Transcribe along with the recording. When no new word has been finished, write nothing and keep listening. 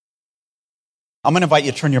I'm going to invite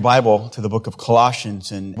you to turn your Bible to the book of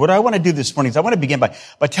Colossians. And what I want to do this morning is I want to begin by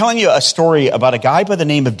telling you a story about a guy by the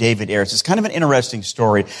name of David Ayres. It's kind of an interesting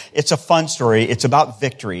story. It's a fun story. It's about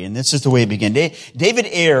victory. And this is the way it began. David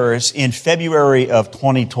Ayres, in February of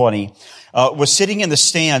 2020, was sitting in the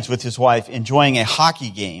stands with his wife enjoying a hockey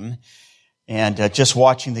game and just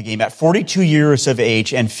watching the game. At 42 years of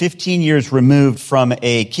age and 15 years removed from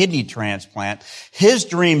a kidney transplant, his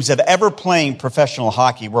dreams of ever playing professional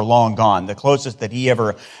hockey were long gone. The closest that he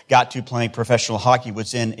ever got to playing professional hockey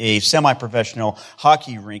was in a semi-professional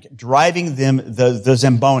hockey rink, driving the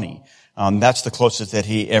Zamboni. That's the closest that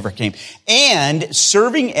he ever came. And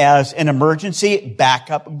serving as an emergency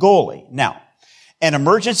backup goalie. Now, an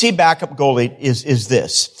emergency backup goalie is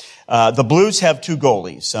this. The Blues have two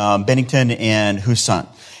goalies, Bennington and Husso.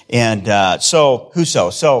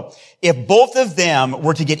 So if both of them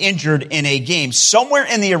were to get injured in a game, somewhere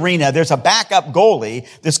in the arena, there's a backup goalie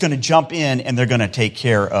that's going to jump in and they're going to take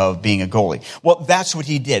care of being a goalie. Well, that's what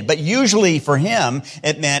he did. But usually for him,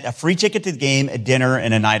 it meant a free ticket to the game, a dinner,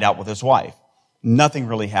 and a night out with his wife. Nothing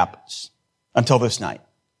really happens until this night.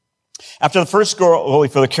 After the first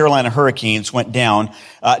goalie for the Carolina Hurricanes went down,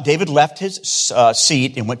 David left his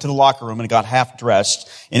seat and went to the locker room and got half dressed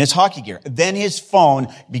in his hockey gear. Then his phone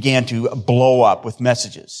began to blow up with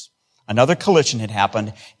messages. Another collision had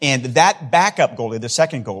happened, and that backup goalie, the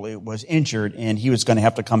second goalie, was injured, and he was going to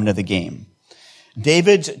have to come into the game.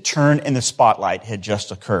 David's turn in the spotlight had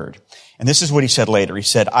just occurred. And this is what he said later. He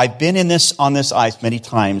said, "I've been on this ice many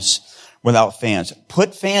times without fans.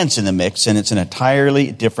 Put fans in the mix, and it's an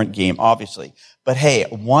entirely different game, obviously. But hey,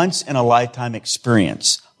 once in a lifetime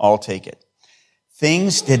experience, I'll take it."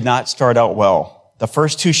 Things did not start out well. The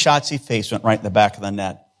first two shots he faced went right in the back of the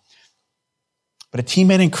net. But a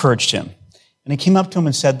teammate encouraged him, and he came up to him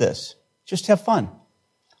and said this: "Just have fun.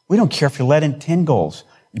 We don't care if you let in 10 goals.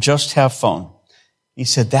 Just have fun." He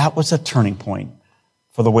said that was a turning point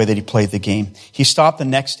for the way that he played the game. He stopped the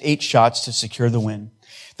next 8 shots to secure the win.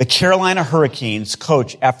 The Carolina Hurricanes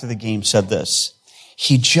coach after the game said this: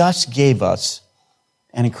 "He just gave us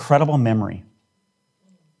an incredible memory."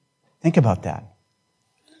 Think about that.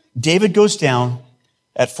 David goes down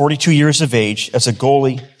at 42 years of age as a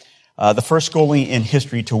goalie, the first goalie in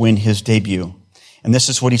history to win his debut. And this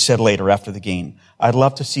is what he said later after the game: "I'd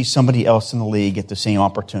love to see somebody else in the league get the same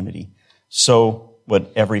opportunity. So would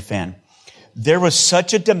every fan." There was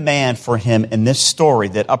such a demand for him in this story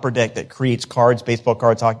that Upper Deck, that creates cards, baseball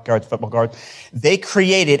cards, hockey cards, football cards, they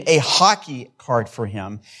created a hockey card for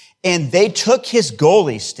him, and they took his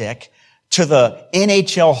goalie stick to the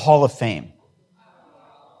NHL Hall of Fame.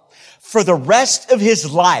 For the rest of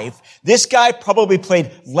his life, this guy probably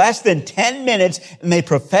played less than 10 minutes in a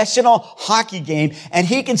professional hockey game, and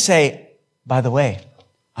he can say, "By the way,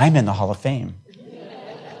 I'm in the Hall of Fame."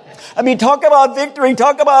 I mean, talk about victory.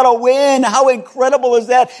 Talk about a win. How incredible is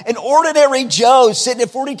that? An ordinary Joe sitting at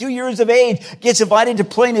 42 years of age gets invited to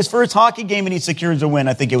play in his first hockey game and he secures a win.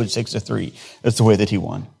 I think it was 6-3. That's the way that he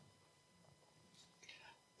won.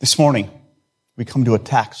 This morning, we come to a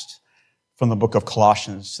text from the book of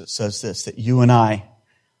Colossians that says this: that you and I,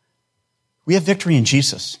 we have victory in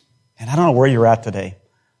Jesus. And I don't know where you're at today.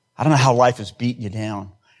 I don't know how life has beaten you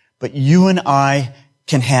down. But you and I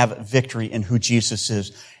can have victory in who Jesus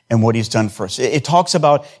is and what he's done for us. It talks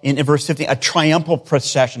about, in verse 15, a triumphal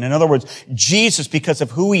procession. In other words, Jesus, because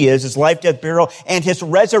of who he is, his life, death, burial, and his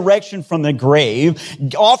resurrection from the grave,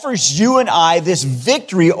 offers you and I this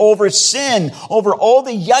victory over sin, over all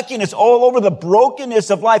the yuckiness, all over the brokenness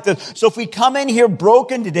of life. So if we come in here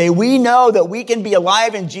broken today, we know that we can be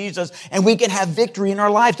alive in Jesus and we can have victory in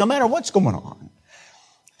our lives, no matter what's going on.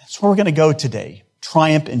 That's where we're going to go today.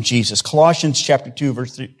 Triumph in Jesus. Colossians chapter 2,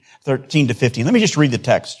 verse 13 to 15. Let me just read the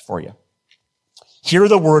text for you. Hear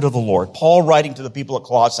the word of the Lord. Paul writing to the people at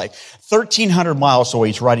Colossae, 1,300 miles away,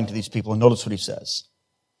 he's writing to these people, and notice what he says.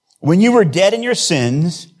 "When you were dead in your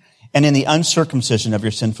sins and in the uncircumcision of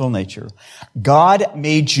your sinful nature, God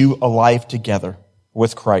made you alive together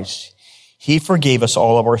with Christ. He forgave us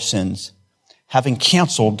all of our sins, having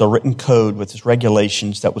canceled the written code with its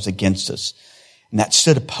regulations that was against us, and that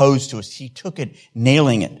stood opposed to us. He took it,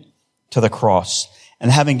 nailing it to the cross. And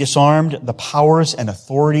having disarmed the powers and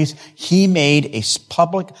authorities, he made a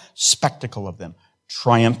public spectacle of them,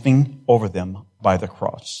 triumphing over them by the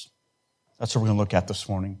cross." That's what we're going to look at this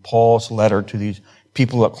morning. Paul's letter to these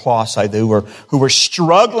people at Colossae who were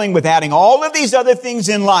struggling with adding all of these other things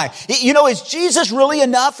in life. You know, is Jesus really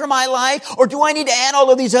enough for my life? Or do I need to add all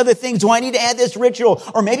of these other things? Do I need to add this ritual?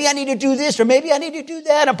 Or maybe I need to do this, or maybe I need to do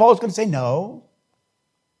that. And Paul's going to say, no.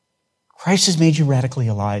 Christ has made you radically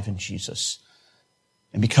alive in Jesus.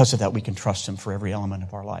 And because of that, we can trust him for every element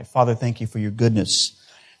of our life. Father, thank you for your goodness.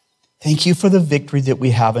 Thank you for the victory that we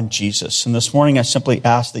have in Jesus. And this morning, I simply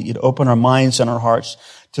ask that you'd open our minds and our hearts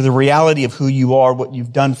to the reality of who you are, what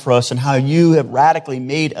you've done for us, and how you have radically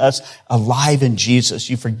made us alive in Jesus.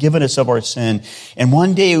 You've forgiven us of our sin. And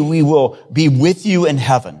one day we will be with you in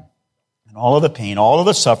heaven. And all of the pain, all of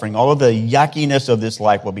the suffering, all of the yuckiness of this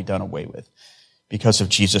life will be done away with because of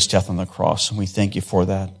Jesus' death on the cross. And we thank you for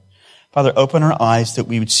that. Father, open our eyes that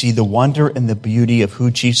we would see the wonder and the beauty of who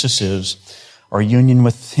Jesus is, our union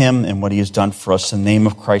with him and what he has done for us. In the name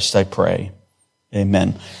of Christ, I pray.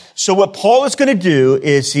 Amen. So what Paul is going to do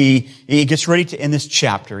is he gets ready to end this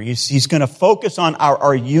chapter. He's going to focus on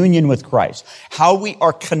our union with Christ, how we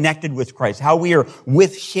are connected with Christ, how we are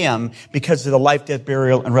with him because of the life, death,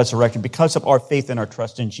 burial, and resurrection, because of our faith and our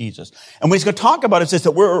trust in Jesus. And what he's going to talk about is this,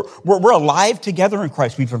 that we're alive together in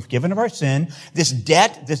Christ. We've been forgiven of our sin. This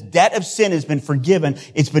debt of sin has been forgiven.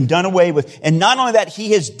 It's been done away with. And not only that,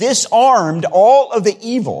 he has disarmed all of the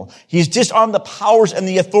evil. He's disarmed the powers and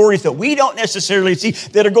the authorities that we don't necessarily see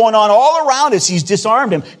that are going on all around us. He's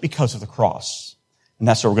disarmed him because of the cross. And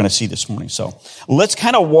that's what we're going to see this morning. So let's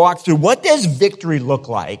kind of walk through, what does victory look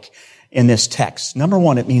like in this text? Number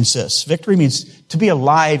one, it means this. Victory means to be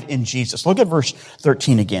alive in Jesus. Look at verse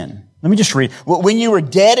 13 again. Let me just read. When you were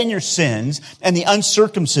dead in your sins and the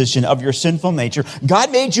uncircumcision of your sinful nature,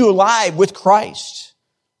 God made you alive with Christ.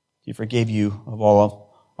 He forgave you of all of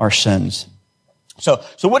our sins. So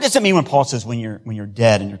what does it mean when Paul says when you're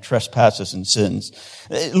dead in your trespasses and sins?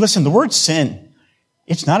 Listen, the word sin,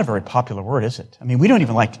 it's not a very popular word, is it? I mean, we don't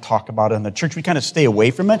even like to talk about it in the church. We kind of stay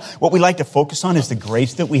away from it. What we like to focus on is the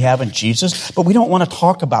grace that we have in Jesus, but we don't want to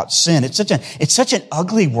talk about sin. It's such an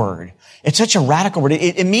ugly word. It's such a radical word.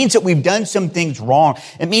 It means that we've done some things wrong.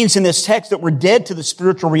 It means in this text that we're dead to the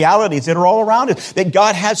spiritual realities that are all around us, that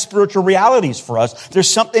God has spiritual realities for us. There's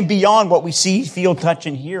something beyond what we see, feel, touch,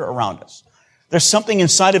 and hear around us. There's something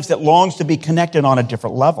inside of us that longs to be connected on a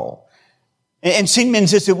different level. And sin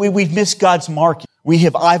means this, that we've missed God's mark.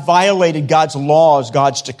 I've violated God's laws,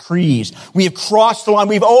 God's decrees. We have crossed the line.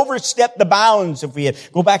 We've overstepped the bounds. If we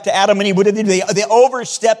go back to Adam and Eve, what did they do? They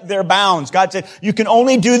overstepped their bounds. God said, you can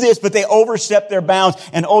only do this, but they overstepped their bounds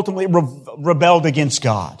and ultimately rebelled against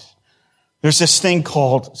God. There's this thing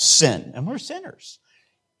called sin, and we're sinners.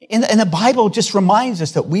 And the Bible just reminds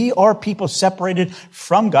us that we are people separated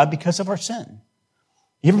from God because of our sin.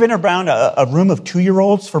 You ever been around a room of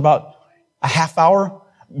 2-year-olds for about a half hour?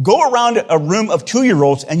 Go around a room of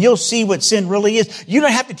 2-year-olds and you'll see what sin really is. You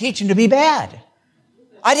don't have to teach them to be bad.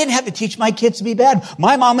 I didn't have to teach my kids to be bad.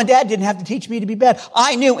 My mom and dad didn't have to teach me to be bad.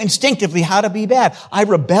 I knew instinctively how to be bad. I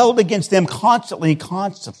rebelled against them constantly.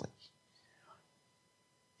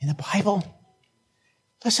 In the Bible,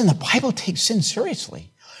 listen, the Bible takes sin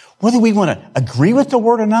seriously. Whether we want to agree with the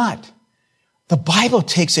word or not, the Bible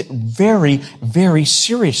takes it very, very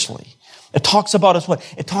seriously. It talks about us what?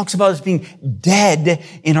 It talks about us being dead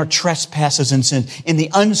in our trespasses and sins, in the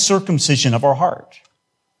uncircumcision of our heart.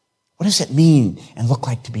 What does it mean and look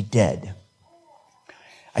like to be dead?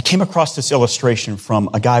 I came across this illustration from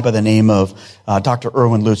a guy by the name of Dr.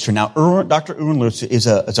 Erwin Lutzer. Now, Dr. Erwin Lutzer is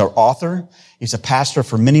an author. He's a pastor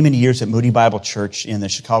for many, many years at Moody Bible Church in the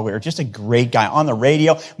Chicago area. Just a great guy on the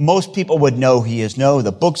radio. Most people would know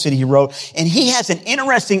the books that he wrote. And he has an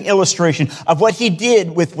interesting illustration of what he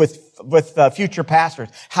did with future pastors,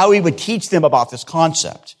 how he would teach them about this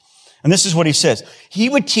concept. And this is what he says. He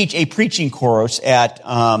would teach a preaching course at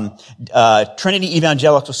Trinity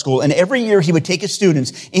Evangelical School, and every year he would take his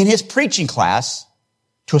students in his preaching class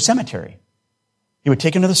to a cemetery. He would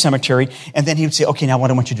take them to the cemetery, and then he would say, okay, now what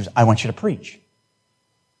I want you to do is I want you to preach.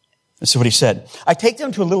 This is what he said. I take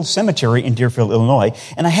them to a little cemetery in Deerfield, Illinois,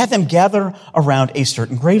 and I have them gather around a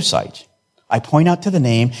certain gravesite. I point out to the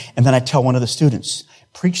name, and then I tell one of the students,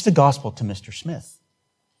 preach the gospel to Mr. Smith.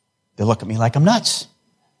 They look at me like I'm nuts.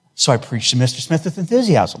 So I preached to Mr. Smith with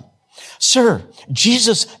enthusiasm. Sir,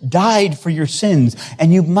 Jesus died for your sins,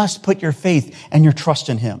 and you must put your faith and your trust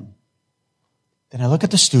in him. Then I look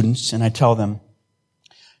at the students and I tell them,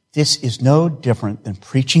 this is no different than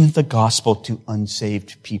preaching the gospel to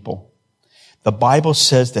unsaved people. The Bible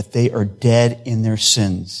says that they are dead in their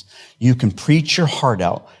sins. You can preach your heart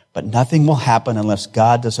out, but nothing will happen unless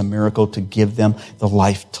God does a miracle to give them the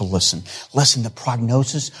life to listen. Listen, the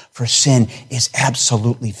prognosis for sin is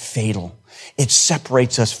absolutely fatal. It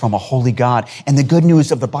separates us from a holy God. And the good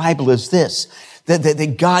news of the Bible is this,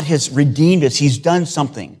 that God has redeemed us. He's done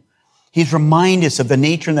something. He's reminding us of the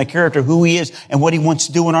nature and the character, who he is and what he wants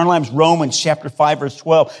to do in our lives. Romans chapter 5 verse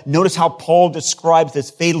 12. Notice how Paul describes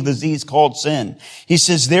this fatal disease called sin. He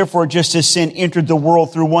says, therefore, just as sin entered the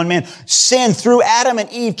world through one man, sin through Adam and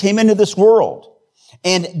Eve came into this world.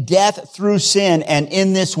 And death through sin. And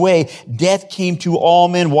in this way, death came to all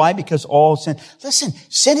men. Why? Because all sin. Listen,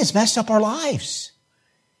 sin has messed up our lives.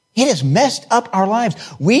 It has messed up our lives.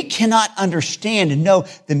 We cannot understand and know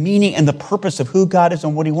the meaning and the purpose of who God is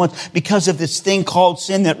and what he wants because of this thing called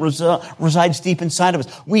sin that resides deep inside of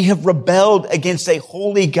us. We have rebelled against a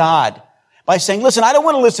holy God by saying, listen, I don't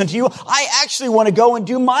want to listen to you. I actually want to go and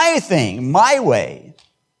do my thing, my way.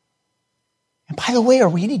 And by the way, are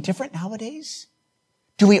we any different nowadays?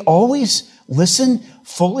 Do we always listen,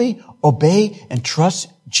 fully obey, and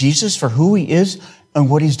trust Jesus for who he is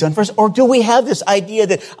and what he's done for us? Or do we have this idea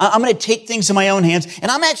that I'm going to take things in my own hands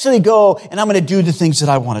and I'm actually go and I'm going to do the things that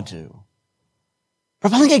I want to do?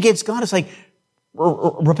 Rebelling against God is like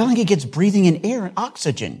rebelling against breathing in air and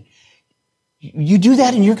oxygen. You do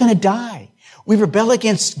that and you're going to die. We rebel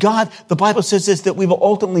against God. The Bible says this, that we will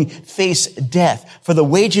ultimately face death. For the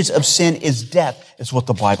wages of sin is death, is what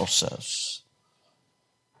the Bible says.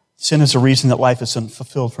 Sin is a reason that life is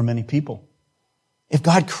unfulfilled for many people. If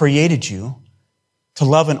God created you to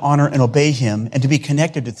love and honor and obey him and to be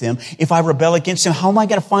connected with him, if I rebel against him, how am I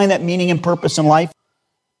going to find that meaning and purpose in life?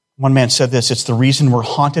 One man said this, it's the reason we're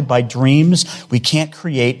haunted by dreams we can't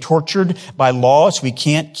create, tortured by laws we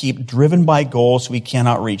can't keep, driven by goals we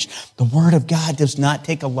cannot reach. The Word of God does not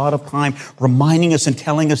take a lot of time reminding us and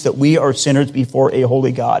telling us that we are sinners before a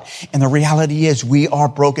holy God. And the reality is we are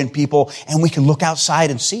broken people and we can look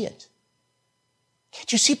outside and see it.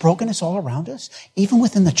 Can't you see brokenness all around us? Even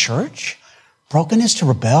within the church? Brokenness to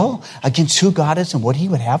rebel against who God is and what he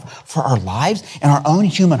would have for our lives and our own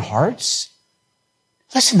human hearts.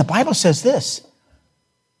 Listen, the Bible says this.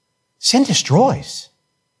 Sin destroys.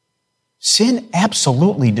 Sin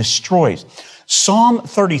absolutely destroys. Psalm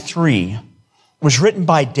 33 was written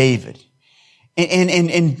by David. And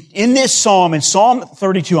in this psalm, Psalm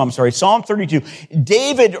 32,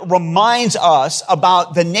 David reminds us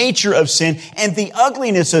about the nature of sin and the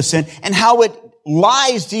ugliness of sin and how it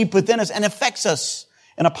lies deep within us and affects us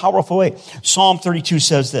in a powerful way. Psalm 32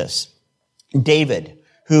 says this. David,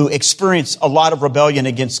 who experienced a lot of rebellion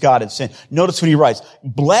against God and sin. Notice what he writes.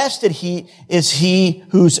 Blessed is he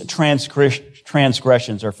whose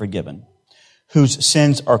transgressions are forgiven, whose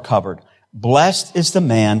sins are covered. Blessed is the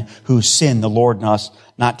man whose sin the Lord does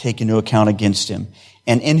not take into account against him,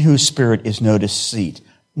 and in whose spirit is no deceit.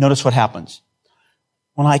 Notice what happens.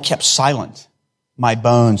 When I kept silent, my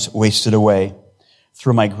bones wasted away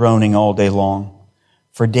through my groaning all day long.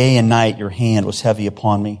 For day and night your hand was heavy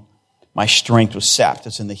upon me. My strength was sapped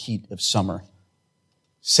as in the heat of summer.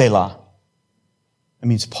 Selah. It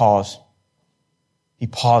means pause. He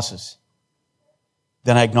pauses.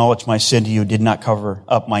 Then I acknowledged my sin to you, did not cover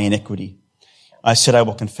up my iniquity. I said, I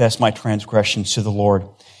will confess my transgressions to the Lord,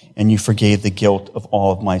 and you forgave the guilt of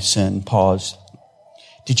all of my sin. Pause.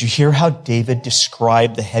 Did you hear how David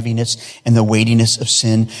described the heaviness and the weightiness of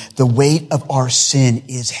sin? The weight of our sin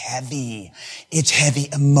is heavy. It's heavy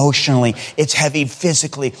emotionally. It's heavy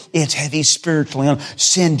physically. It's heavy spiritually.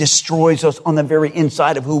 Sin destroys us on the very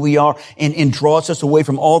inside of who we are and draws us away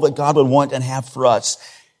from all that God would want and have for us.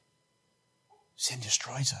 Sin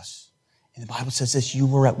destroys us. And the Bible says this, you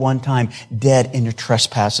were at one time dead in your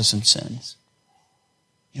trespasses and sins.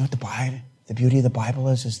 You know what the beauty of the Bible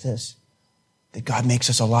is this. That God makes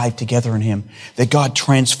us alive together in him. That God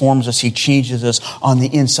transforms us. He changes us on the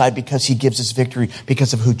inside because he gives us victory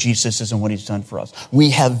because of who Jesus is and what he's done for us.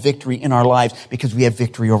 We have victory in our lives because we have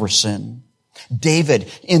victory over sin. David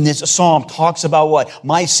in this psalm talks about what?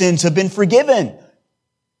 My sins have been forgiven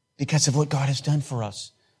because of what God has done for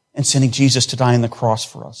us and sending Jesus to die on the cross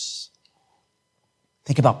for us.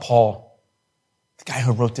 Think about Paul, the guy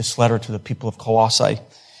who wrote this letter to the people of Colossae.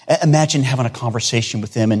 Imagine having a conversation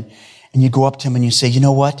with him and you go up to him and you say, you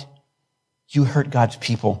know what? You hurt God's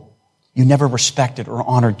people. You never respected or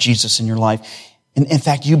honored Jesus in your life. In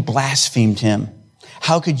fact, you blasphemed him.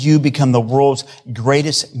 How could you become the world's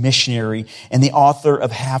greatest missionary and the author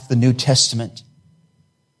of half the New Testament?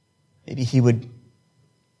 Maybe he would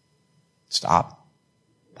stop,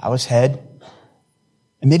 bow his head,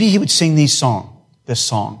 and maybe he would sing this song.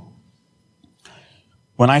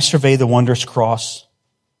 When I survey the wondrous cross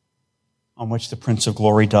on which the Prince of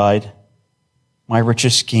Glory died, my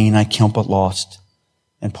richest gain I count but lost,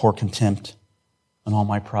 and pour contempt on all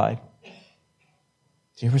my pride.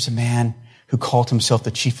 There was a man who called himself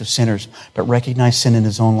the chief of sinners, but recognized sin in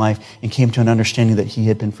his own life and came to an understanding that he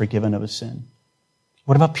had been forgiven of his sin.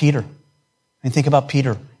 What about Peter? And think about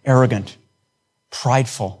Peter arrogant,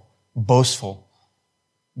 prideful, boastful,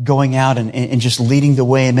 going out and just leading the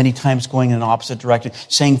way and many times going in an opposite direction,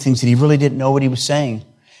 saying things that he really didn't know what he was saying.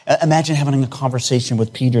 Imagine having a conversation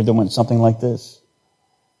with Peter that went something like this.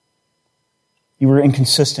 You were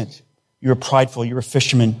inconsistent. You were prideful. You were a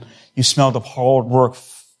fisherman. You smelled of hard work,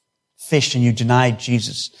 fish, and you denied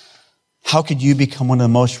Jesus. How could you become one of the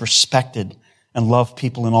most respected and loved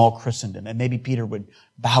people in all Christendom? And maybe Peter would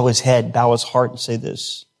bow his head, bow his heart, and say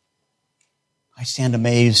this: I stand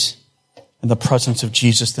amazed in the presence of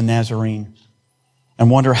Jesus the Nazarene and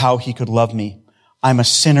wonder how he could love me. I'm a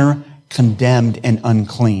sinner, condemned, and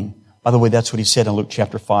unclean. By the way, that's what he said in Luke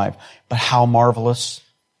chapter 5. But how marvelous,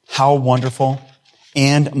 how wonderful,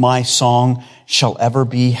 and my song shall ever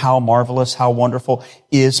be. How marvelous, how wonderful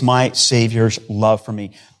is my Savior's love for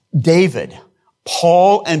me. David,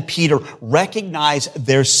 Paul, and Peter recognized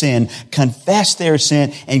their sin, confessed their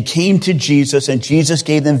sin, and came to Jesus, and Jesus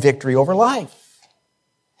gave them victory over life.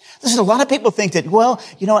 Listen, a lot of people think that, well,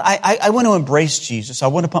 I want to embrace Jesus. I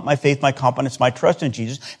want to put my faith, my confidence, my trust in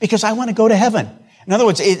Jesus because I want to go to heaven. In other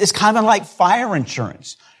words, it's kind of like fire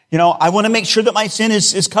insurance. I want to make sure that my sin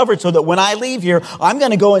is covered so that when I leave here, I'm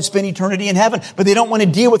going to go and spend eternity in heaven. But they don't want to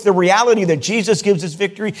deal with the reality that Jesus gives us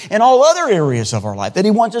victory in all other areas of our life, that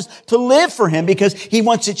he wants us to live for him because he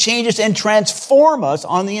wants to change us and transform us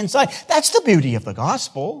on the inside. That's the beauty of the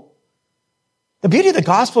gospel. The beauty of the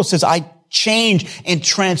gospel says, I change and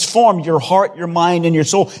transform your heart, your mind, and your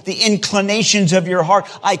soul. The inclinations of your heart,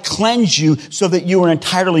 I cleanse you so that you are an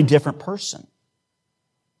entirely different person.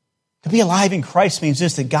 To be alive in Christ means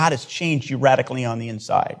this, that God has changed you radically on the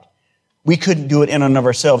inside. We couldn't do it in and of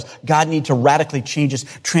ourselves. God needs to radically change us,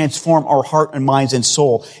 transform our heart and minds and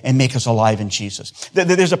soul, and make us alive in Jesus.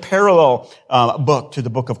 There's a parallel book to the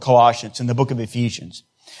book of Colossians and the book of Ephesians.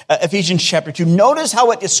 Ephesians chapter 2. Notice how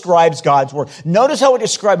it describes God's word. Notice how it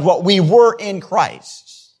describes what we were in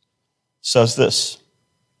Christ. It says this: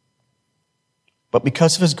 but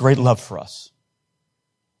because of his great love for us.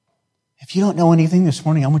 If you don't know anything this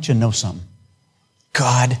morning, I want you to know something.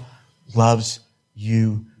 God loves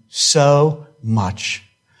you so much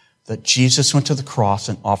that Jesus went to the cross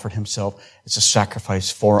and offered himself as a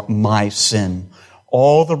sacrifice for my sin.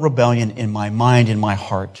 All the rebellion in my mind and my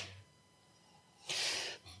heart.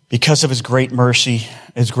 Because of his great mercy,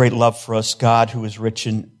 his great love for us, God, who is rich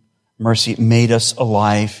in mercy, made us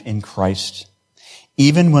alive in Christ.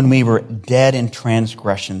 Even when we were dead in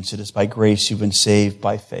transgressions, it is by grace you've been saved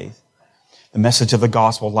by faith. The message of the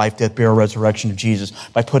gospel, life, death, burial, resurrection of Jesus.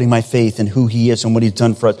 By putting my faith in who he is and what he's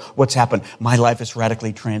done for us, what's happened? My life is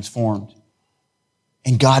radically transformed.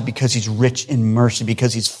 And God, because he's rich in mercy,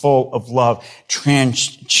 because he's full of love,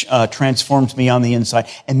 transforms me on the inside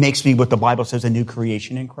and makes me what the Bible says, a new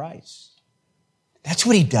creation in Christ. That's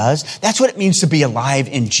what he does. That's what it means to be alive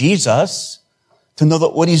in Jesus, to know that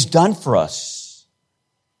what he's done for us.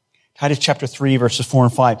 Titus chapter 3, verses 4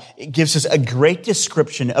 and 5. It gives us a great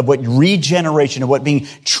description of what regeneration, of what being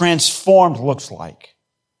transformed looks like. It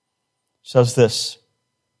says this: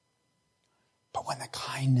 but when the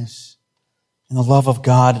kindness and the love of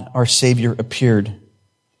God, our Savior, appeared,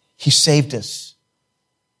 he saved us,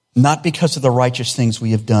 not because of the righteous things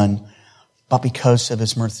we have done, but because of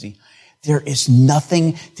his mercy. There is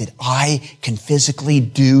nothing that I can physically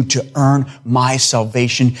do to earn my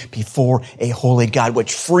salvation before a holy God,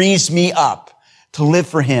 which frees me up to live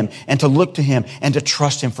for him and to look to him and to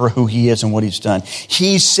trust him for who he is and what he's done.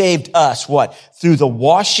 He saved us, what? Through the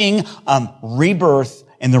washing, rebirth,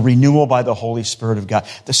 and the renewal by the Holy Spirit of God.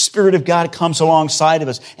 The Spirit of God comes alongside of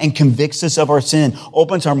us and convicts us of our sin,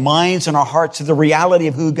 opens our minds and our hearts to the reality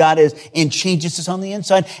of who God is, and changes us on the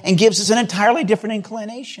inside and gives us an entirely different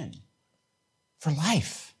inclination for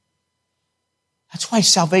life. That's why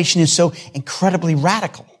salvation is so incredibly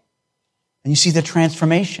radical. And you see the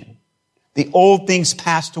transformation. The old things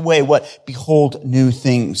passed away. What? Behold, new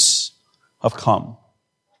things have come.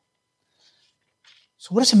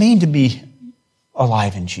 So what does it mean to be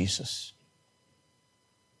alive in Jesus?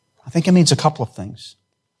 I think it means a couple of things.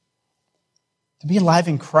 To be alive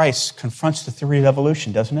in Christ confronts the theory of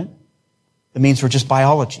evolution, doesn't it? It means we're just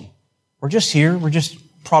biology. We're just here. We're just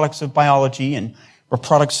products of biology, and we're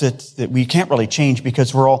products that we can't really change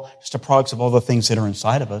because we're all just the products of all the things that are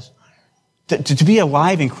inside of us. To be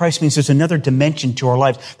alive in Christ means there's another dimension to our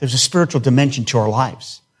lives. There's a spiritual dimension to our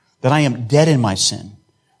lives. That I am dead in my sin.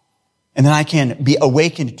 And then I can be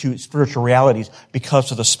awakened to spiritual realities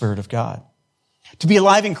because of the Spirit of God. To be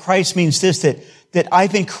alive in Christ means this, that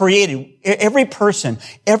I've been created. Every person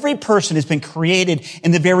has been created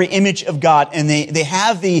in the very image of God, and they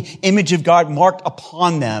have the image of God marked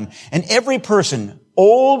upon them. And every person,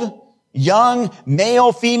 old Young,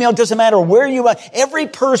 male, female, doesn't matter where you are. Every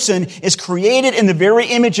person is created in the very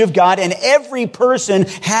image of God, and every person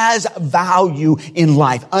has value in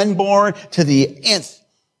life, unborn to the nth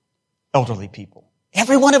elderly people.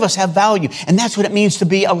 Every one of us have value, and that's what it means to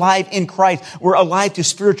be alive in Christ. We're alive to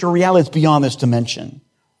spiritual realities beyond this dimension.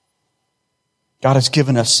 God has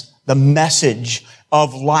given us the message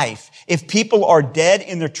of life. If people are dead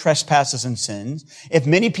in their trespasses and sins, if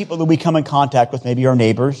many people that we come in contact with, maybe our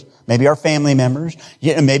neighbors, maybe our family members,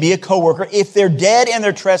 maybe a coworker, if they're dead in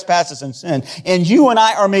their trespasses and sin, and you and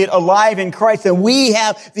I are made alive in Christ, then we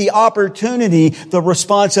have the opportunity, the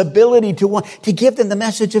responsibility to give them the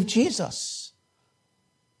message of Jesus.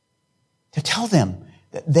 To tell them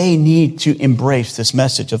that they need to embrace this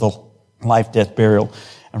message of the life, death, burial,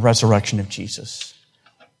 and resurrection of Jesus.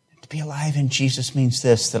 Be alive in Jesus means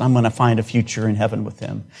this, that I'm going to find a future in heaven with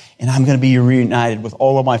him. And I'm going to be reunited with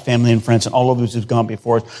all of my family and friends and all of those who've gone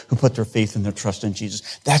before us who put their faith and their trust in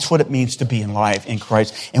Jesus. That's what it means to be alive in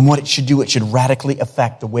Christ. And what it should do, it should radically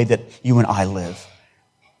affect the way that you and I live.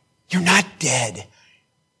 You're not dead.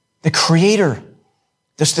 The Creator,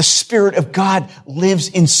 the Spirit of God lives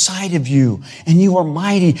inside of you. And you are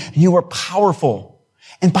mighty and you are powerful.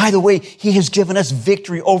 And by the way, he has given us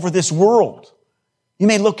victory over this world. You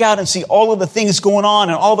may look out and see all of the things going on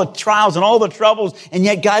and all the trials and all the troubles, and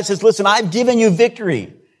yet God says, listen, I've given you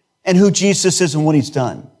victory, and who Jesus is and what he's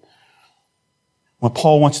done. Well,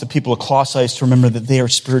 Paul wants the people of Colossae to remember that they are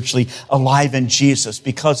spiritually alive in Jesus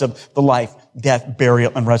because of the life, death,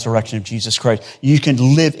 burial, and resurrection of Jesus Christ. You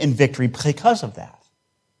can live in victory because of that.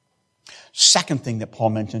 Second thing that Paul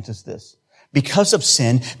mentions is this. Because of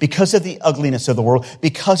sin, because of the ugliness of the world,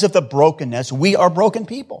 because of the brokenness, we are broken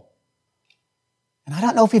people. And I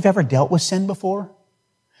don't know if you've ever dealt with sin before.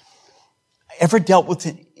 Ever dealt with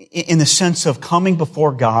it in the sense of coming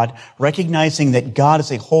before God, recognizing that God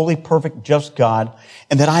is a holy, perfect, just God,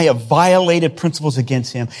 and that I have violated principles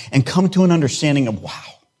against him, and come to an understanding of, wow,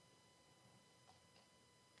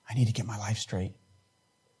 I need to get my life straight.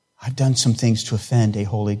 I've done some things to offend a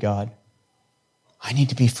holy God. I need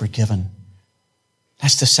to be forgiven.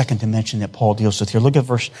 That's the second dimension that Paul deals with here. Look at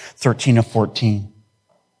verse 13 of 14.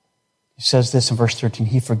 He says this in verse 13,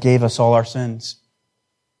 he forgave us all our sins,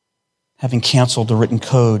 having canceled the written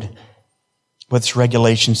code with its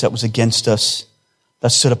regulations that was against us,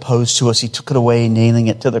 that stood opposed to us. He took it away, nailing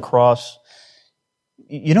it to the cross.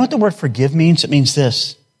 You know what the word forgive means? It means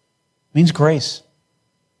this. It means grace.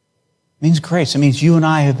 It means grace. It means you and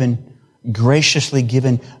I have been graciously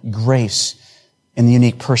given grace in the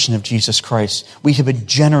unique person of Jesus Christ. We have been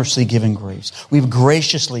generously given grace. We've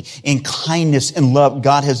graciously, in kindness and love,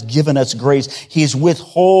 God has given us grace. He's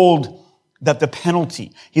withhold the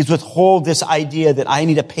penalty. He's withhold this idea that I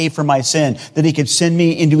need to pay for my sin, that he could send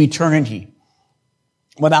me into eternity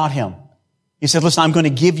without him. He said, listen, I'm going to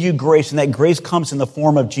give you grace, and that grace comes in the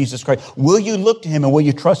form of Jesus Christ. Will you look to him and will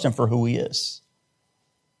you trust him for who he is?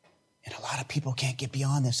 And a lot of people can't get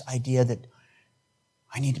beyond this idea that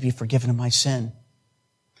I need to be forgiven of my sin.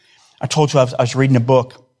 I told you I was reading a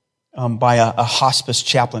book by a hospice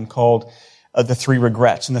chaplain called The Three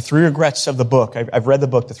Regrets. And the three regrets of the book, I've read the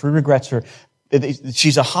book, the three regrets are,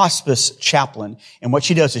 she's a hospice chaplain. And what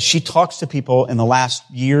she does is she talks to people in the last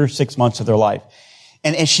year, 6 months of their life.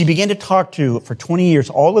 And she began to talk to, for 20 years,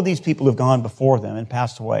 all of these people who've gone before them and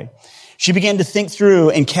passed away. She began to think through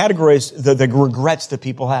and categorize the regrets that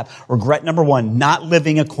people have. Regret number one, not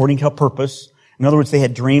living according to a purpose. In other words, they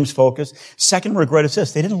had dreams, focus. Second regret is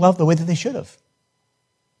this. They didn't love the way that they should have.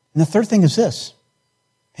 And the third thing is this.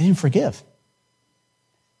 They didn't forgive.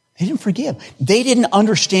 They didn't forgive. They didn't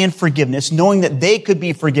understand forgiveness, knowing that they could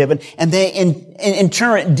be forgiven, and they in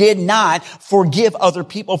turn did not forgive other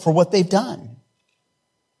people for what they've done.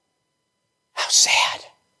 How sad.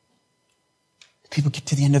 People get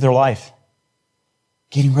to the end of their life,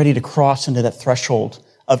 getting ready to cross into that threshold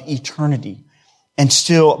of eternity, and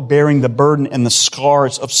still bearing the burden and the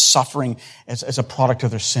scars of suffering as a product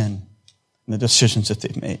of their sin and the decisions that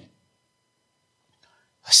they've made.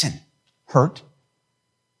 Listen, hurt,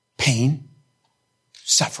 pain,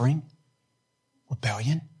 suffering,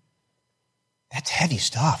 rebellion, that's heavy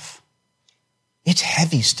stuff. It's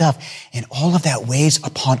heavy stuff. And all of that weighs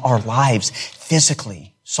upon our lives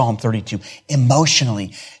physically, Psalm 32,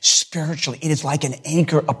 emotionally, spiritually. It is like an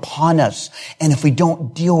anchor upon us. And if we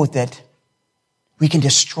don't deal with it, we can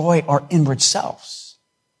destroy our inward selves.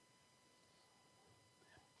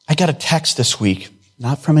 I got a text this week,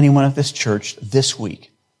 not from anyone at this church, this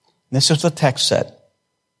week. And this is the text said.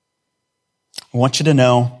 I want you to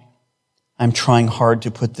know I'm trying hard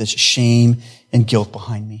to put this shame and guilt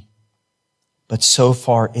behind me. But so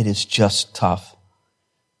far it is just tough.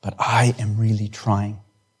 but I am really trying.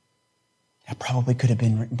 That probably could have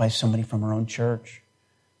been written by somebody from our own church.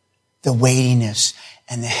 The weightiness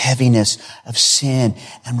and the heaviness of sin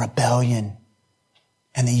and rebellion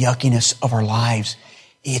and the yuckiness of our lives,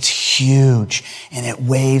 it's huge and it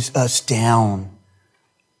weighs us down.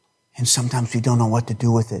 And sometimes we don't know what to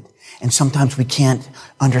do with it. And sometimes we can't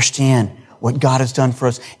understand what God has done for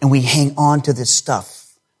us, and we hang on to this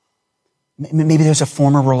stuff. Maybe there's a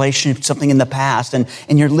former relationship, something in the past, and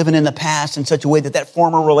you're living in the past in such a way that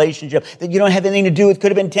former relationship that you don't have anything to do with could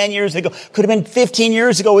have been 10 years ago, could have been 15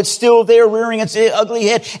 years ago. It's still there rearing its ugly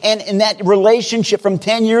head. And that relationship from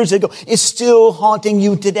 10 years ago is still haunting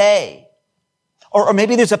you today. Or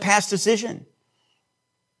maybe there's a past decision.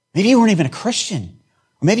 Maybe you weren't even a Christian.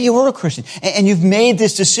 Or maybe you were a Christian and you've made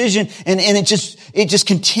this decision and it just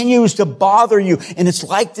continues to bother you. And it's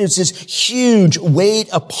like there's this huge weight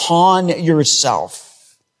upon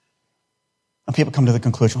yourself. And people come to the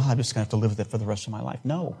conclusion, well, I'm just going to have to live with it for the rest of my life.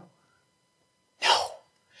 No.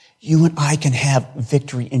 You and I can have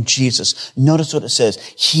victory in Jesus. Notice what it says.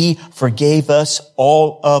 He forgave us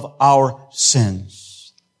all of our sins.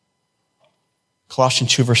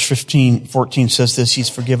 Colossians 2 verse 14 says this, He's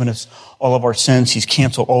forgiven us all of our sins. He's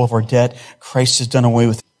canceled all of our debt. Christ has done away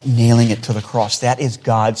with nailing it to the cross. That is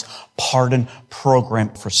God's pardon program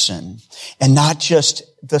for sin. And not just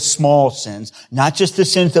the small sins, not just the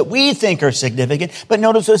sins that we think are significant, but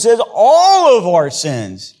notice what it says, all of our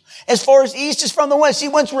sins. As far as east is from the west, He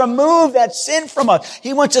wants to remove that sin from us.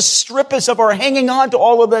 He wants to strip us of our hanging on to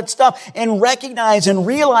all of that stuff and recognize and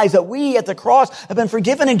realize that we at the cross have been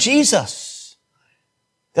forgiven in Jesus.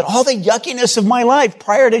 That all the yuckiness of my life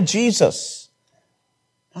prior to Jesus,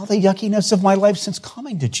 all the yuckiness of my life since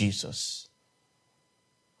coming to Jesus,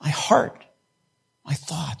 my heart, my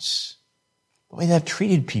thoughts, the way that I've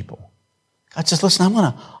treated people. God says, listen, I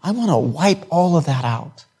want to wipe all of that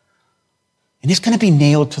out. And it's going to be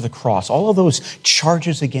nailed to the cross. All of those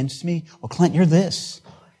charges against me. Well, Clint, you're this.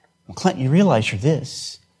 Well, Clint, you realize you're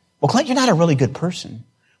this. Well, Clint, you're not a really good person.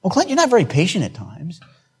 Well, Clint, you're not very patient at times.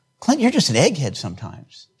 Clint, you're just an egghead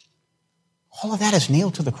sometimes. All of that is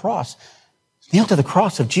nailed to the cross. It's nailed to the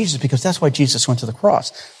cross of Jesus because that's why Jesus went to the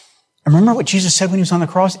cross. And remember what Jesus said when He was on the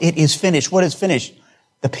cross? It is finished. What is finished?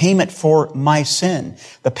 The payment for my sin.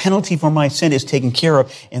 The penalty for my sin is taken care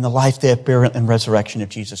of in the life, death, burial, and resurrection of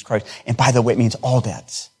Jesus Christ. And by the way, it means all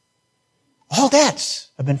debts. All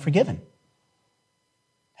debts have been forgiven.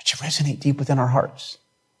 That should resonate deep within our hearts.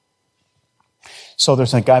 So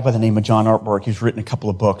there's a guy by the name of John Ortberg. He's written a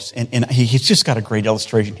couple of books, and he's just got a great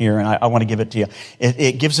illustration here, and I want to give it to you.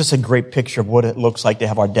 It gives us a great picture of what it looks like to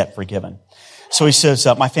have our debt forgiven. So he says,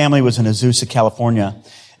 my family was in Azusa, California,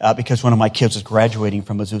 because one of my kids was graduating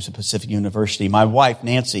from Azusa Pacific University. My wife,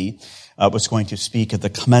 Nancy, was going to speak at the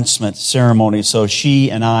commencement ceremony, so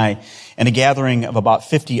she and I, and a gathering of about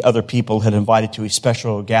 50 other people, had invited to a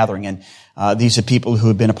special gathering, and these are people who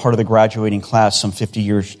had been a part of the graduating class some 50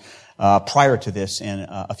 years prior to this, and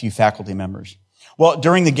a few faculty members. Well,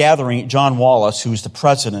 during the gathering, John Wallace, who's the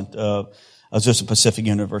president of Azusa Pacific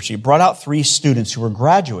University, brought out 3 students who were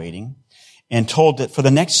graduating and told that for the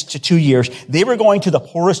next 2 years, they were going to the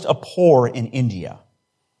poorest of poor in India.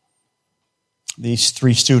 These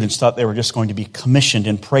 3 students thought they were just going to be commissioned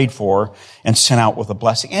and prayed for and sent out with a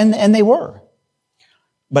blessing, and they were.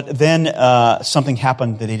 But then something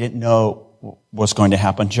happened that they didn't know was going to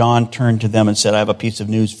happen. John turned to them and said, I have a piece of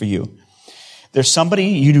news for you. There's somebody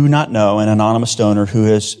you do not know, an anonymous donor, who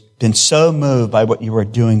has been so moved by what you are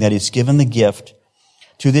doing that he's given the gift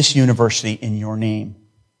to this university in your name,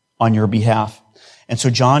 on your behalf. And so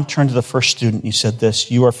John turned to the first student and he said this,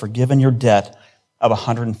 you are forgiven your debt of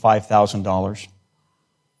 $105,000.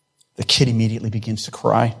 The kid immediately begins to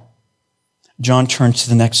cry. John turns to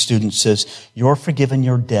the next student and says, you're forgiven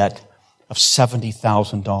your debt of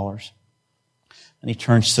 $70,000. And he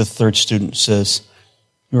turns to the third student and says,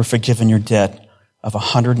 you are forgiven your debt of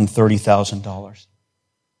 $130,000.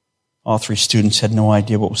 All 3 students had no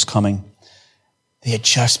idea what was coming. They had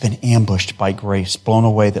just been ambushed by grace, blown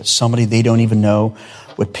away that somebody they don't even know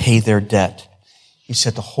would pay their debt. He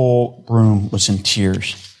said the whole room was in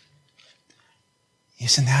tears.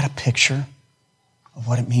 Isn't that a picture of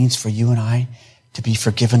what it means for you and I to be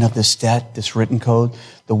forgiven of this debt, this written code,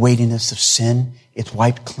 the weightiness of sin? It's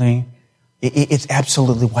wiped clean. It's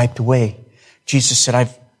absolutely wiped away. Jesus said,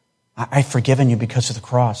 I've forgiven you because of the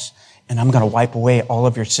cross, and I'm going to wipe away all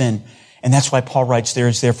of your sin. And that's why Paul writes, there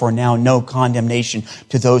is therefore now no condemnation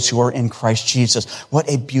to those who are in Christ Jesus. What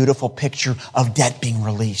a beautiful picture of debt being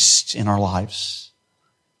released in our lives.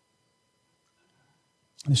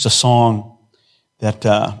 There's a song that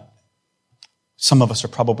some of us are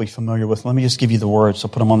probably familiar with. Let me just give you the words. I'll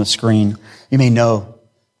put them on the screen. You may know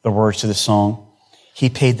the words to this song. He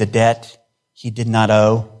paid the debt he did not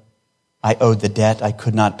owe. I owed the debt I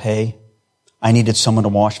could not pay. I needed someone to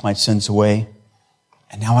wash my sins away.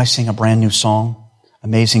 And now I sing a brand new song,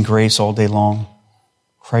 Amazing Grace, all day long.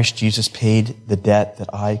 Christ Jesus paid the debt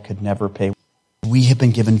that I could never pay. We have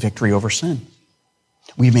been given victory over sin.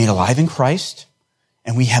 We've made alive in Christ,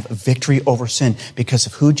 and we have victory over sin because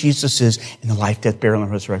of who Jesus is in the life, death, burial,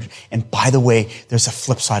 and resurrection. And by the way, there's a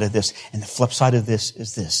flip side of this, and the flip side of this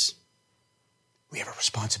is this. We have a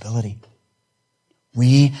responsibility.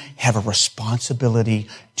 We have a responsibility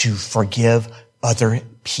to forgive other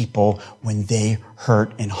people when they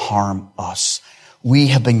hurt and harm us. We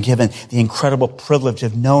have been given the incredible privilege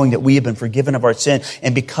of knowing that we have been forgiven of our sin.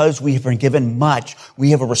 And because we have been given much,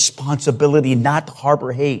 we have a responsibility not to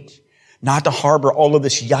harbor hate, not to harbor all of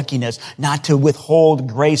this yuckiness, not to withhold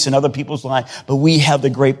grace in other people's lives, but we have the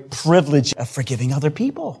great privilege of forgiving other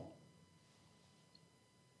people.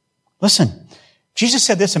 Listen, Jesus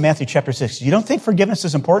said this in Matthew chapter 6. You don't think forgiveness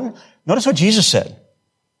is important? Notice what Jesus said.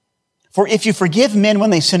 For if you forgive men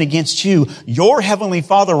when they sin against you, your heavenly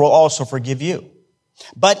Father will also forgive you.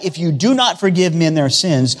 But if you do not forgive men their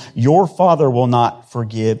sins, your Father will not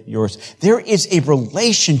forgive yours. There is a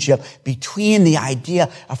relationship between the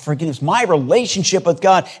idea of forgiveness. My relationship with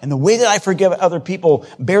God and the way that I forgive other people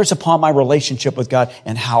bears upon my relationship with God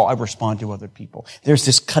and how I respond to other people. There's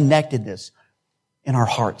this connectedness in our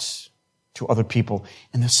hearts to other people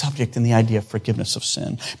and the subject and the idea of forgiveness of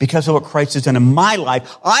sin. Because of what Christ has done in my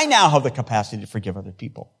life, I now have the capacity to forgive other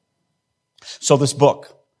people. So this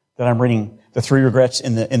book that I'm reading, The Three Regrets,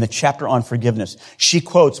 in the chapter on forgiveness, she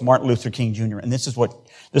quotes Martin Luther King Jr., and this is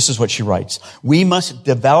what she writes. We must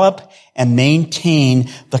develop and maintain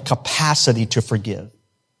the capacity to forgive.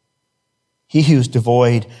 He who is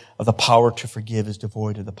devoid of the power to forgive is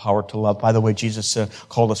devoid of the power to love. By the way, Jesus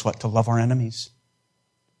called us what? To love our enemies.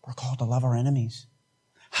 We're called to love our enemies.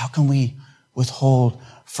 How can we withhold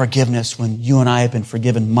forgiveness when you and I have been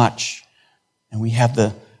forgiven much and we have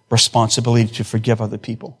the responsibility to forgive other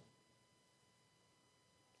people?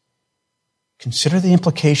 Consider the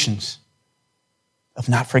implications of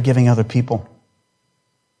not forgiving other people.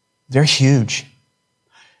 They're huge.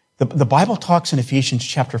 The Bible talks in Ephesians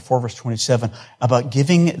chapter 4, verse 27 about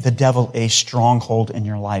giving the devil a stronghold in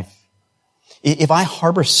your life. If I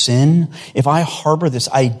harbor sin, if I harbor this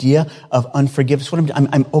idea of unforgiveness,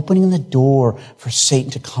 I'm opening the door for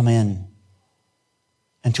Satan to come in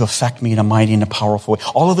and to affect me in a mighty and a powerful way.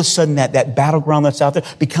 All of a sudden, that battleground that's out there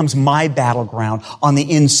becomes my battleground on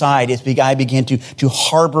the inside as I begin to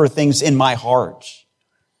harbor things in my heart.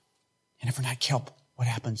 And if we're not careful, what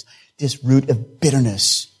happens? This root of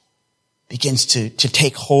bitterness begins to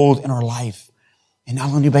take hold in our life. And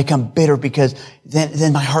not only do I become bitter, because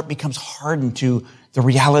then my heart becomes hardened to the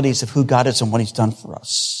realities of who God is and what He's done for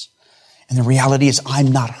us. And the reality is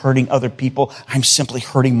I'm not hurting other people. I'm simply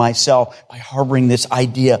hurting myself by harboring this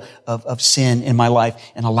idea of sin in my life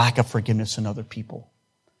and a lack of forgiveness in other people.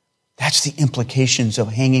 That's the implications of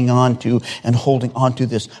hanging on to and holding on to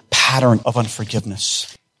this pattern of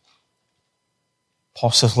unforgiveness.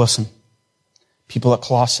 Paul says, listen, people at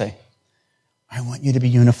Colossae, I want you to be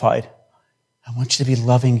unified. I want you to be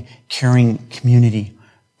loving, caring community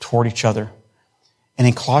toward each other. And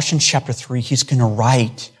in Colossians chapter 3, he's going to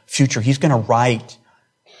write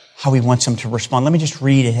how he wants them to respond. Let me just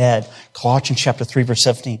read ahead. Colossians chapter 3, verse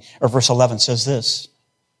 17, or verse 11 says this.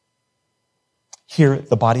 Here,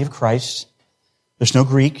 the body of Christ, there's no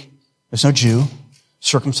Greek, there's no Jew,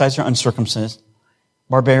 circumcised or uncircumcised,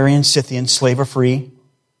 barbarian, Scythian, slave or free.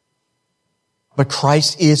 But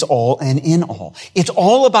Christ is all and in all. It's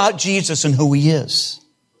all about Jesus and who He is.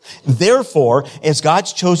 Therefore, as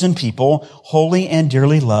God's chosen people, holy and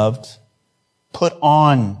dearly loved, put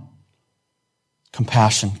on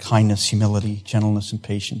compassion, kindness, humility, gentleness, and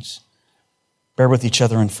patience. Bear with each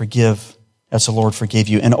other and forgive as the Lord forgave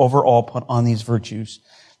you. And over all, put on these virtues.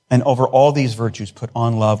 And over all these virtues, put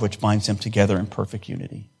on love, which binds them together in perfect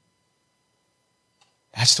unity.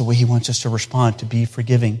 That's the way He wants us to respond, to be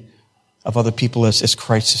forgiving of other people as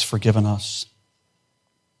Christ has forgiven us.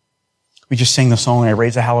 We just sang the song, I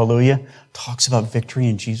Raise a Hallelujah. It talks about victory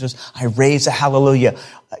in Jesus. I raise a hallelujah.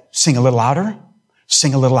 Sing a little louder.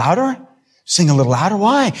 Sing a little louder. Sing a little louder.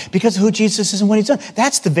 Why? Because of who Jesus is and what He's done.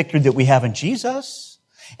 That's the victory that we have in Jesus.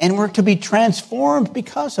 And we're to be transformed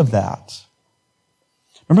because of that.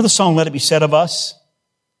 Remember the song, Let It Be Said of Us?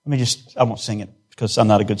 I won't sing it because I'm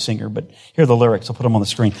not a good singer, but here are the lyrics. I'll put them on the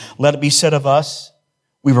screen. Let it be said of us,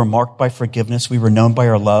 we were marked by forgiveness. We were known by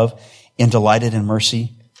our love and delighted in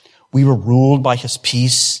mercy. We were ruled by His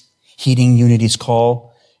peace. heeding unity's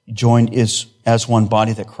call, joined as one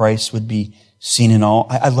body that Christ would be seen in all.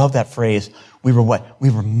 I love that phrase. We were what? We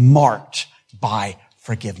were marked by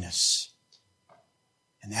forgiveness.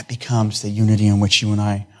 And that becomes the unity in which you and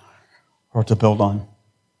I are to build on.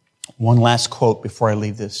 One last quote before I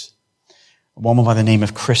leave this. A woman by the name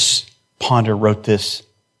of Chris Ponder wrote this.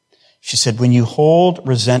 She said, when you hold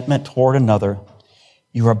resentment toward another,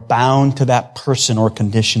 you are bound to that person or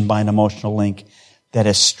condition by an emotional link that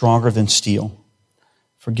is stronger than steel.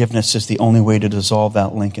 Forgiveness is the only way to dissolve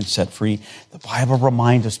that link and set free. The Bible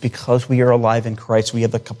reminds us because we are alive in Christ, we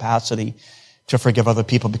have the capacity to forgive other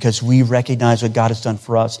people because we recognize what God has done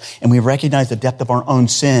for us and we recognize the depth of our own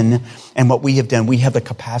sin and what we have done. We have the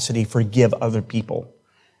capacity to forgive other people.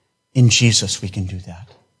 In Jesus, we can do that.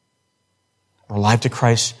 We're alive to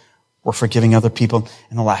Christ. We're forgiving other people.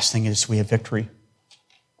 And the last thing is we have victory.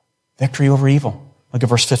 Victory over evil. Look at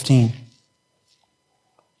verse 15.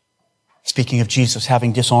 Speaking of Jesus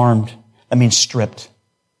having disarmed, that means stripped.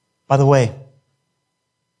 By the way,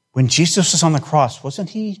 when Jesus was on the cross,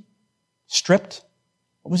 wasn't he stripped?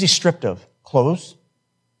 What was he stripped of? Clothes?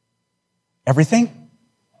 Everything?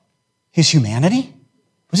 His humanity?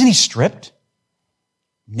 Wasn't he stripped?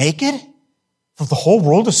 Naked? For the whole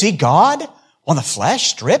world to see God on the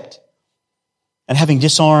flesh, stripped? And having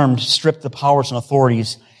disarmed, stripped the powers and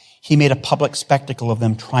authorities, he made a public spectacle of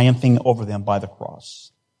them, triumphing over them by the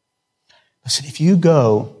cross. Listen, if you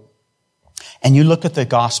go and you look at the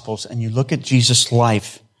Gospels and you look at Jesus'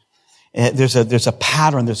 life, there's a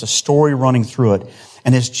pattern, there's a story running through it.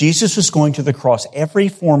 And as Jesus was going to the cross, every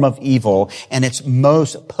form of evil and its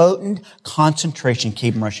most potent concentration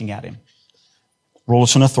came rushing at him.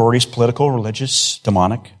 Rulers and authorities, political, religious,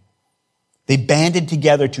 demonic. They banded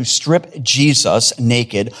together to strip Jesus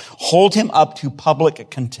naked, hold him up to public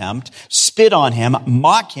contempt, spit on him,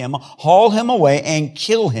 mock him, haul him away, and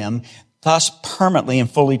kill him, thus permanently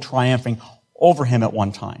and fully triumphing over him at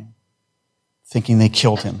one time, thinking they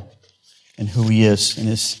killed him and who he is in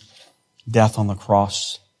his death on the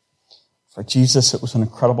cross. For Jesus, it was an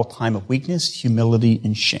incredible time of weakness, humility,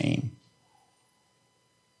 and shame.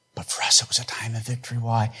 But for us, it was a time of victory.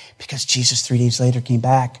 Why? Because Jesus 3 days later came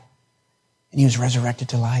back and he was resurrected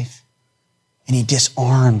to life. And he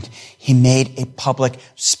disarmed. He made a public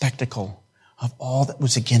spectacle of all that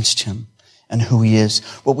was against him and who he is.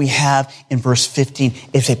 What we have in verse 15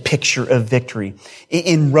 is a picture of victory.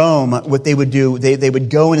 In Rome, what they would do, they would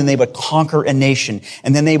go in and they would conquer a nation.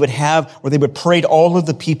 And then they would have, where they would parade all of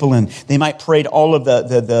the people in. They might parade all of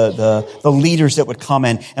the leaders that would come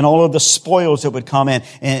in and all of the spoils that would come in.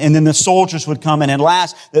 And then the soldiers would come in. And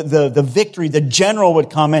last, the victory, the general would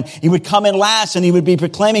come in. He would come in last and he would be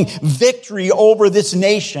proclaiming victory over this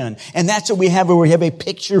nation. And that's what we have, where we have a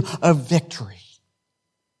picture of victory.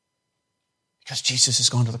 Because Jesus has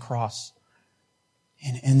gone to the cross.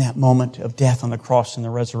 And in that moment of death on the cross and the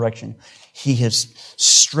resurrection, he has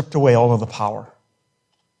stripped away all of the power.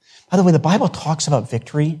 By the way, the Bible talks about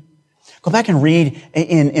victory. Go back and read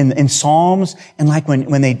in Psalms, and like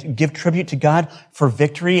when they give tribute to God for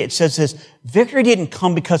victory, it says this: victory didn't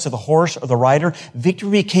come because of the horse or the rider.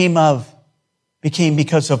 Victory became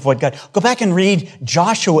because of what God. Go back and read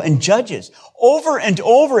Joshua and Judges. Over and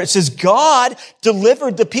over it says God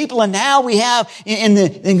delivered the people, and now we have in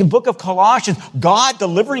the book of Colossians, God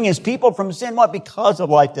delivering his people from sin. What? Because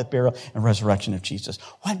of life, death, burial, and resurrection of Jesus.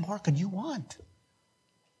 What more could you want?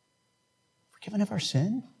 Forgiven of our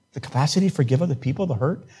sin? The capacity to forgive other people, the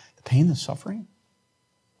hurt, the pain, the suffering?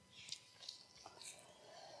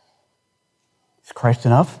 Is Christ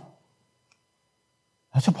enough?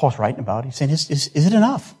 That's what Paul's writing about. He's saying, is it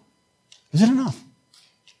enough? Is it enough?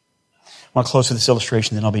 I want to close with this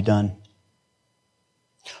illustration, then I'll be done.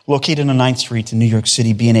 Located on 9th Street in New York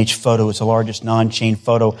City, B&H Photo is the largest non-chain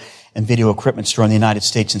photo and video equipment store in the United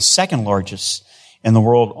States and second largest in the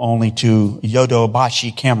world, only to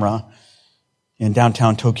Yodobashi Camera in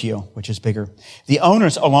downtown Tokyo, which is bigger. The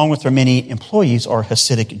owners, along with their many employees, are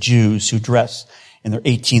Hasidic Jews who dress in their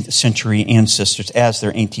 18th century ancestors, as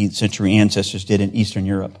their 18th century ancestors did in Eastern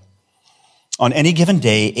Europe. On any given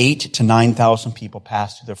day, 8,000 to 9,000 people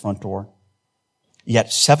pass through their front door. Yet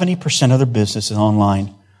 70% of their business is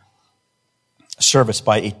online, serviced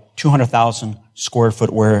by a 200,000 square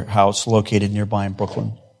foot warehouse located nearby in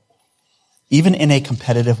Brooklyn. Even in a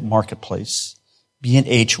competitive marketplace,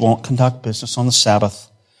 B&H won't conduct business on the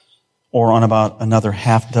Sabbath or on about another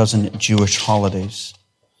half dozen Jewish holidays.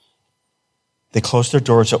 They close their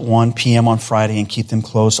doors at 1 p.m. on Friday and keep them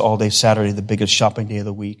closed all day Saturday, the biggest shopping day of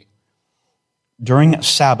the week. During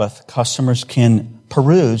Sabbath, customers can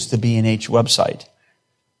peruse the B&H website,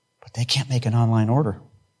 but they can't make an online order.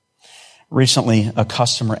 Recently, a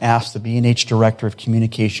customer asked the B&H Director of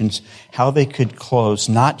Communications how they could close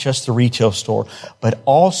not just the retail store, but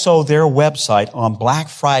also their website on Black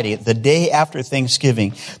Friday, the day after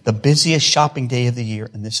Thanksgiving, the busiest shopping day of the year.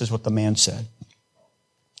 And this is what the man said.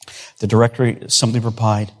 The director simply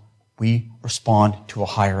replied, "We respond to a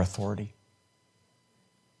higher authority."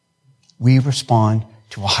 We respond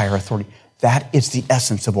to a higher authority. That is the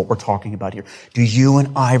essence of what we're talking about here. Do you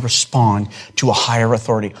and I respond to a higher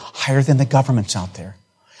authority, higher than the governments out there,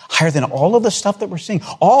 higher than all of the stuff that we're seeing,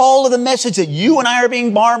 all of the message that you and I are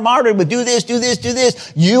being bombarded with, do this, do this, do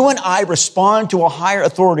this. You and I respond to a higher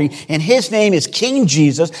authority, and his name is King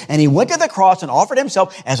Jesus, and he went to the cross and offered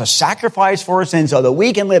himself as a sacrifice for our sins so that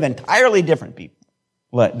we can live entirely different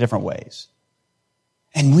ways.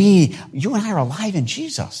 And you and I are alive in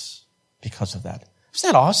Jesus because of that.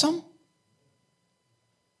 Isn't that awesome?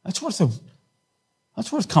 That's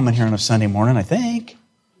worth coming here on a Sunday morning, I think.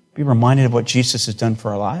 Be reminded of what Jesus has done for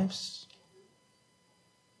our lives.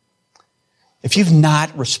 If you've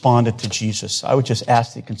not responded to Jesus, I would just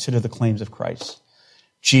ask that you consider the claims of Christ.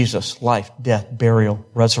 Jesus, life, death, burial,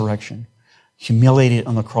 resurrection, humiliated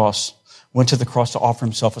on the cross, went to the cross to offer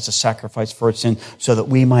himself as a sacrifice for our sin so that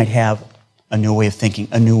we might have a new way of thinking,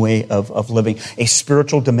 a new way of living, a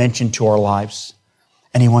spiritual dimension to our lives.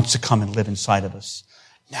 And he wants to come and live inside of us.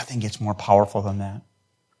 Nothing gets more powerful than that.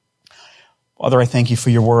 Father, I thank you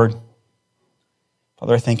for your word.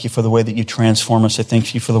 Father, I thank you for the way that you transform us. I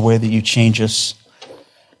thank you for the way that you change us.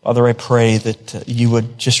 Father, I pray that you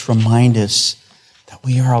would just remind us that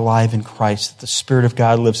we are alive in Christ, that the Spirit of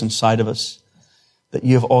God lives inside of us, that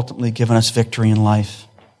you have ultimately given us victory in life.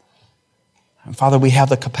 And Father, we have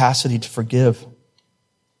the capacity to forgive.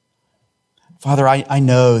 Father, I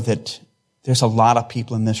know that there's a lot of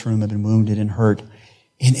people in this room who have been wounded and hurt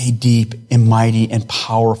in a deep and mighty and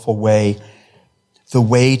powerful way. The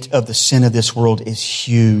weight of the sin of this world is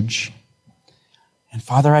huge. And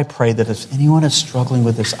Father, I pray that if anyone is struggling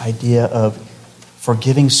with this idea of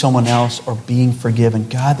forgiving someone else or being forgiven,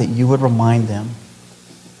 God, that you would remind them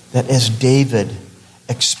that as David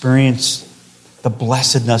experienced the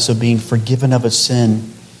blessedness of being forgiven of a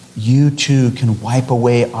sin, you too can wipe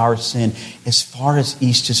away our sin as far as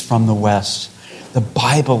east is from the west. The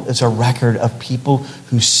Bible is a record of people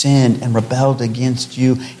who sinned and rebelled against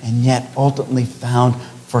you and yet ultimately found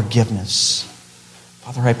forgiveness.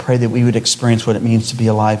 Father, I pray that we would experience what it means to be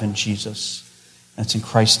alive in Jesus. That's in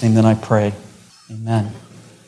Christ's name that I pray. Amen.